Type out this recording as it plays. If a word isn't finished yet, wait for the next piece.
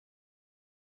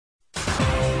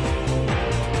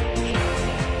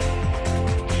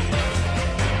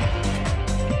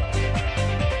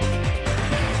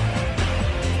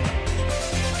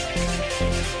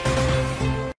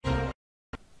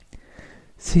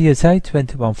CSI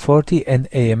 2140 and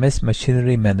AMS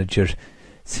Machinery Manager,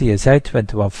 CSI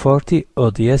 2140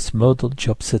 ODS Modal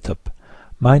Job Setup.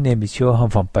 My name is Johan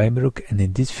van Pijmeroek, and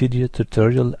in this video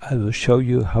tutorial I will show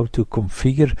you how to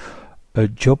configure a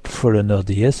job for an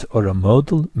ODS or a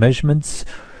modal measurements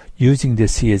using the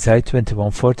CSI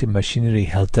 2140 Machinery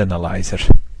Health Analyzer.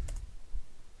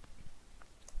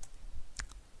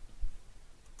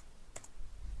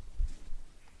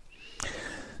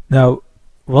 Now,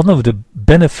 one of the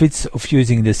benefits of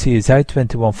using the CSI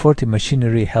 2140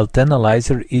 Machinery Health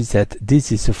Analyzer is that this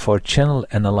is a 4-channel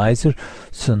analyzer,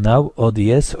 so now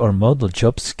ODS or modal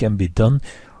jobs can be done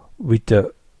with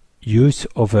the use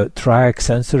of a Triac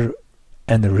sensor,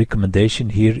 and the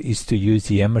recommendation here is to use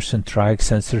the Emerson Triac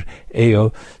Sensor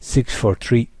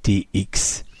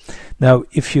AO643TX. Now,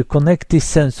 if you connect this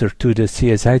sensor to the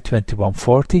CSI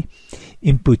 2140,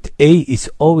 input A is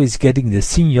always getting the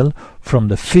signal from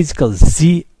the physical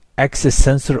Z-axis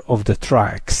sensor of the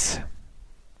Triacs.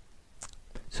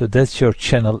 So that's your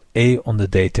channel A on the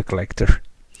data collector.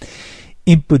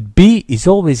 Input B is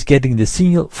always getting the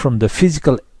signal from the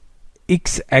physical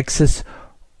X-axis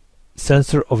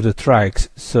sensor of the Triacs.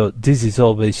 So this is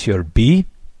always your B.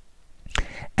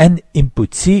 And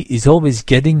input C is always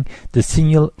getting the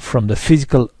signal from the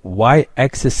physical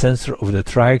Y-axis sensor of the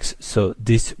Triacs, so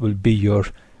this will be your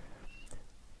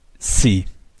C.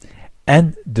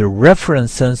 And the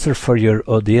reference sensor for your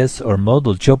ODS or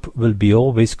modal job will be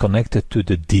always connected to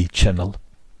the D channel.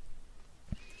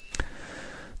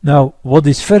 Now, what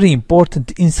is very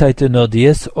important inside an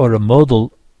ODS or a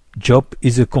modal job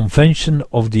is a convention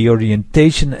of the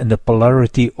orientation and the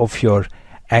polarity of your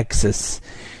axis.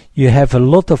 You have a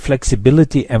lot of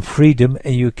flexibility and freedom,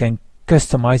 and you can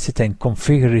customize it and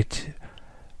configure it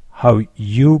how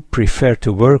you prefer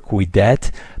to work with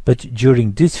that. But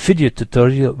during this video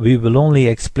tutorial we will only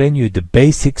explain you the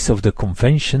basics of the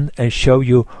convention and show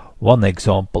you one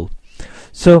example.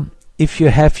 So if you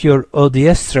have your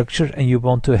ODS structure and you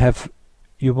want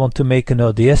to make an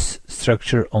ODS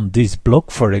structure on this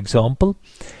block, for example,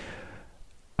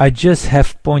 I just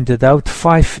have pointed out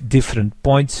 5 different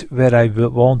points where I will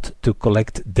want to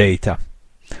collect data.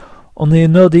 On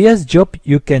an ODS job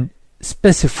you can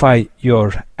specify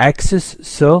your axis,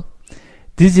 so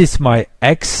this is my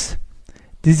X,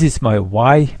 this is my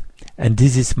Y, and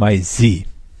this is my Z.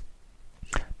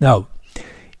 Now,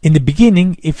 in the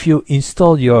beginning, if you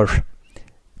install your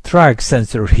Triac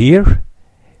sensor here,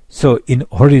 so in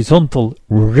horizontal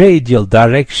radial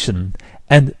direction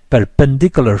and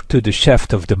perpendicular to the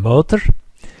shaft of the motor,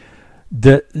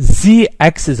 the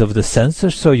Z-axis of the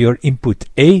sensor, so your input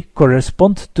A,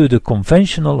 corresponds to the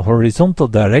conventional horizontal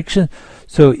direction,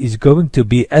 so is going to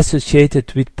be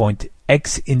associated with point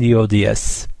X in the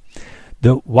ODS.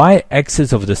 The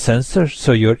Y-axis of the sensor,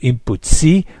 so your input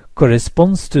C,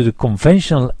 corresponds to the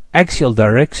conventional axial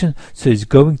direction, so is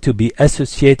going to be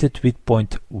associated with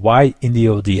point Y in the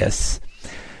ODS.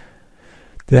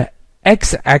 The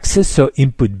X-axis, so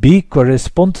input B,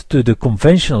 corresponds to the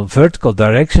conventional vertical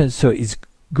direction, so is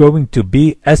going to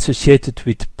be associated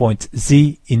with point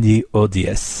Z in the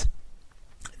ODS.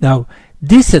 Now,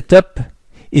 this setup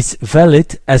is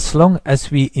valid as long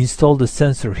as we install the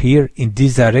sensor here in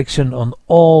this direction on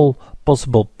all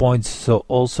possible points, so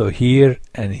also here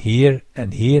and here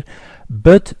and here,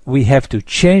 but we have to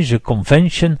change the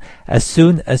convention as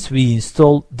soon as we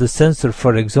install the sensor,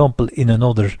 for example, in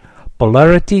another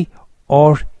polarity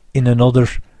or in another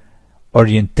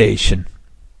orientation.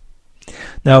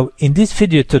 Now, in this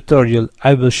video tutorial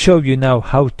I will show you now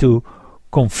how to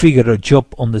configure a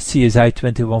job on the CSI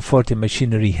 2140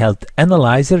 Machinery Health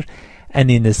Analyzer,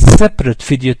 and in a separate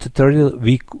video tutorial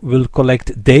we will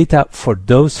collect data for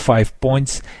those 5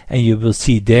 points, and you will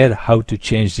see there how to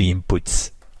change the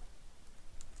inputs.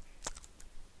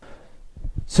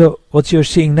 So what you're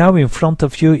seeing now in front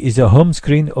of you is a home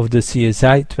screen of the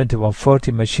CSI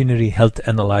 2140 Machinery Health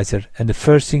Analyzer, and the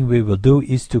first thing we will do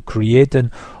is to create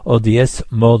an ODS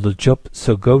modal job,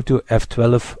 so go to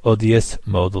F12 ODS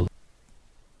modal.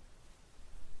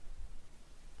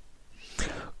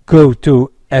 Go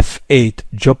to F8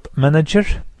 job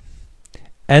manager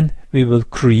and we will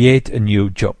create a new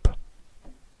job.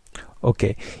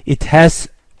 Okay, it has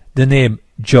the name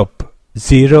job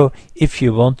 0. If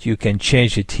you want, you can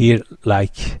change it here,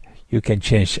 like you can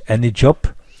change any job.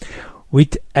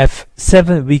 With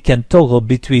F7 we can toggle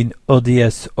between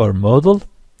ODS or modal.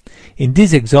 In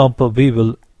this example we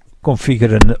will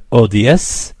configure an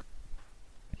ODS,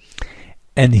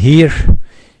 and here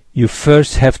you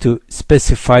first have to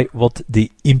specify what the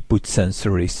input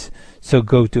sensor is. So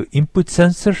go to input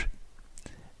sensor,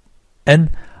 and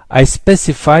I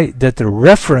specify that the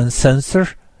reference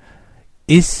sensor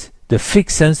is the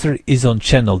fixed sensor is on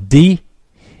channel D.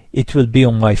 It will be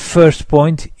on my first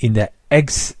point in the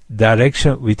X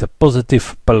direction with a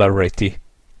positive polarity.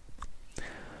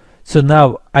 So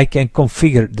now I can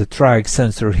configure the Triac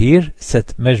sensor here,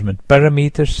 set measurement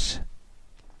parameters,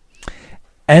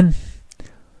 and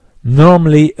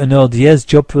normally an ODS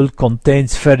job will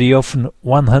contains very often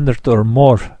 100 or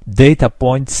more data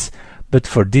points, but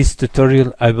for this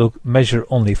tutorial I will measure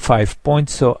only 5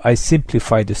 points, so I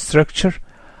simplify the structure.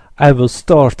 I will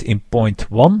start in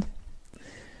point 1.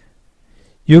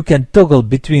 You can toggle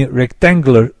between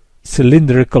rectangular,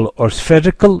 cylindrical or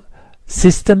spherical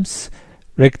systems.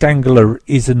 Rectangular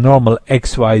is a normal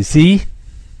XYZ.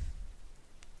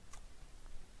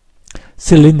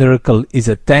 Cylindrical is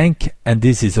a tank, and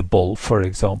this is a ball, for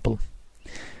example.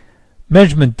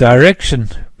 Measurement direction,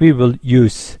 we will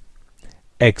use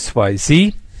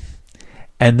XYZ.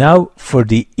 And now for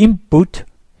the input,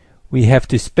 we have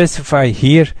to specify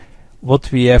here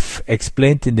what we have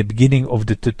explained in the beginning of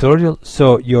the tutorial.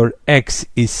 So your X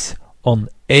is on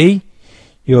A,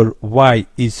 your Y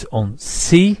is on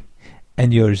C,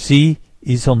 and your Z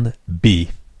is on B.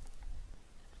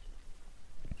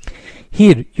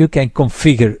 Here you can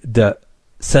configure the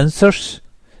sensors.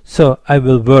 So I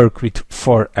will work with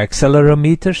 4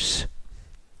 accelerometers.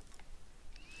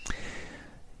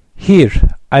 Here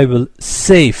I will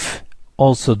save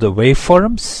also the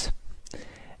waveforms.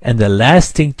 And the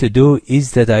last thing to do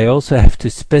is that I also have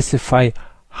to specify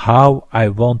how I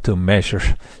want to measure.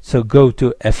 So go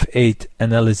to F8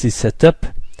 Analysis Setup,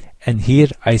 and here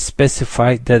I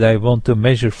specify that I want to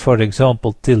measure, for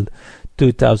example, till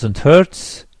 2000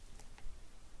 Hertz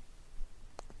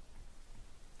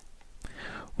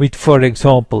with, for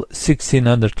example,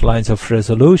 1600 lines of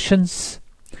resolutions,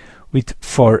 with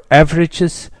 4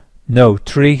 averages, no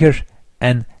trigger,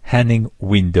 and Hanning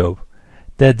window.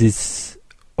 That is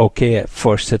okay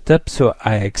for setup, so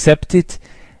I accept it.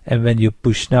 And when you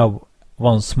push now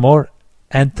once more,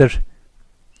 enter,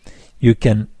 you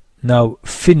can now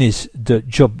finish the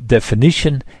job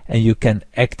definition and you can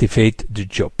activate the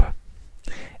job.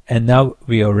 And now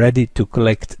we are ready to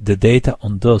collect the data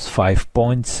on those 5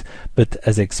 points, but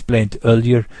as explained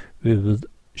earlier, we will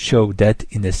show that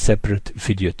in a separate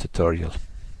video tutorial.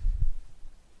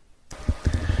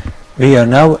 We are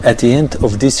now at the end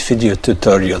of this video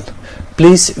tutorial.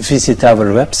 Please visit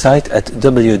our website at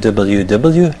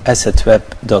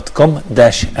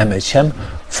www.assetweb.com/mhm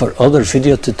for other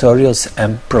video tutorials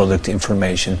and product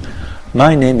information.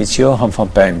 My name is Johan van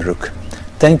Pijnbroek.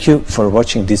 Thank you for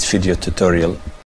watching this video tutorial.